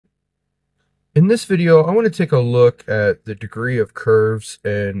In this video, I want to take a look at the degree of curves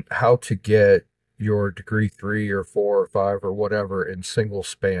and how to get your degree 3 or 4 or 5 or whatever in single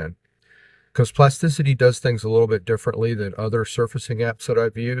span. Because Plasticity does things a little bit differently than other surfacing apps that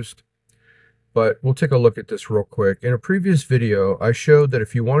I've used. But we'll take a look at this real quick. In a previous video, I showed that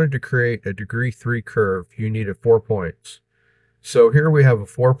if you wanted to create a degree 3 curve, you needed 4 points. So here we have a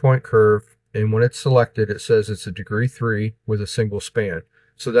 4-point curve, and when it's selected, it says it's a degree 3 with a single span.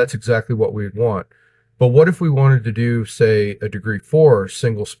 So that's exactly what we'd want. But what if we wanted to do, say, a degree 4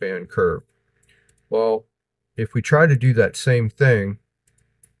 single span curve? Well, if we try to do that same thing,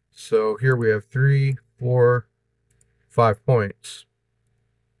 so here we have 3, 4, 5 points.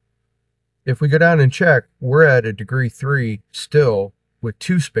 If we go down and check, we're at a degree 3 still with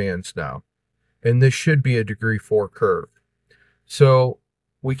 2 spans now. And this should be a degree 4 curve. So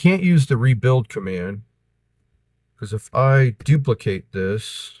we can't use the rebuild command, because if I duplicate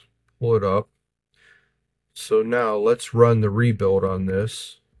this, pull it up. So now let's run the rebuild on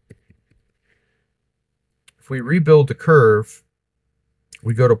this. If we rebuild the curve,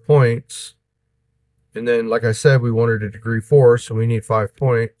 we go to points, and then like I said, we wanted a degree 4, so we need 5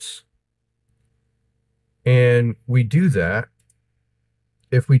 points. And we do that.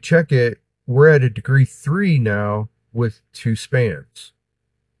 If we check it, we're at a degree 3 now with 2 spans,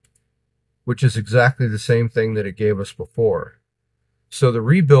 which is exactly the same thing that it gave us before. So the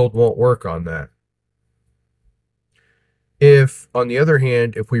rebuild won't work on that. If, on the other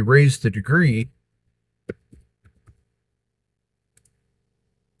hand, if we raise the degree,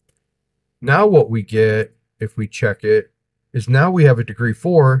 now what we get, if we check it, is now we have a degree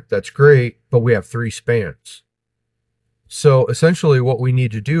 4, that's great, but we have 3 spans. So essentially what we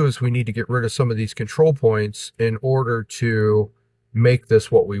need to do is we need to get rid of some of these control points in order to make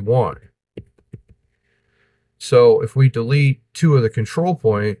this what we want. So if we delete 2 of the control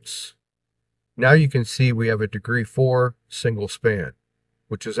points, now you can see we have a degree 4 single span,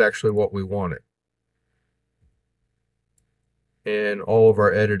 which is actually what we wanted. And all of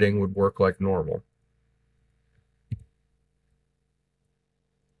our editing would work like normal.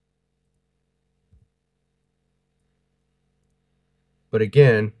 But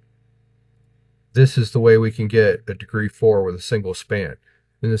again, this is the way we can get a degree 4 with a single span.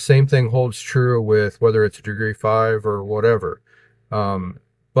 And the same thing holds true with whether it's a degree 5 or whatever.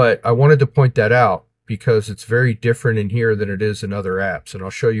 But I wanted to point that out because it's very different in here than it is in other apps, and I'll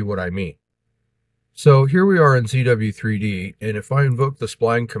show you what I mean. So here we are in ZW3D, and if I invoke the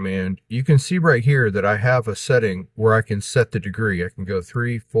spline command, you can see right here that I have a setting where I can set the degree. I can go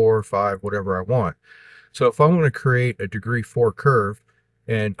 3, 4, 5, whatever I want. So if I want to create a degree 4 curve,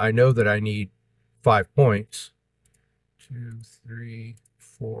 and I know that I need 5 points, 2, 3,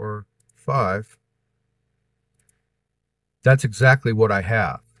 4, 5, that's exactly what I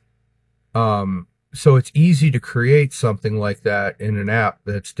have. So it's easy to create something like that in an app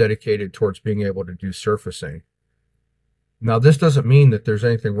that's dedicated towards being able to do surfacing. Now, this doesn't mean that there's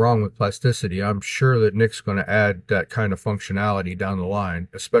anything wrong with Plasticity. I'm sure that Nick's going to add that kind of functionality down the line,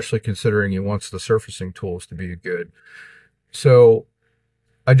 especially considering he wants the surfacing tools to be good. So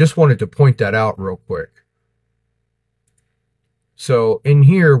I just wanted to point that out real quick. So in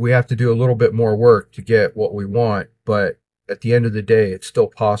here, we have to do a little bit more work to get what we want, but at the end of the day, it's still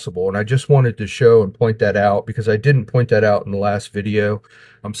possible. And I just wanted to show and point that out because I didn't point that out in the last video.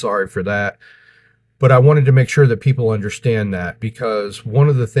 I'm sorry for that. But I wanted to make sure that people understand that, because one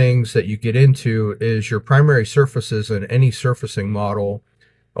of the things that you get into is your primary surfaces in any surfacing model.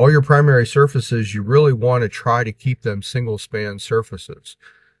 All your primary surfaces, you really want to try to keep them single span surfaces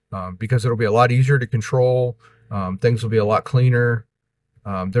because it'll be a lot easier to control. Things will be a lot cleaner.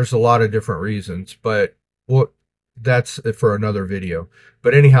 There's a lot of different reasons, but that's it for another video.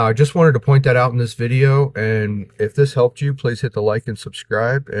 But anyhow, I just wanted to point that out in this video, and if this helped you, please hit the like and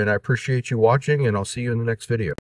subscribe, and I appreciate you watching, and I'll see you in the next video.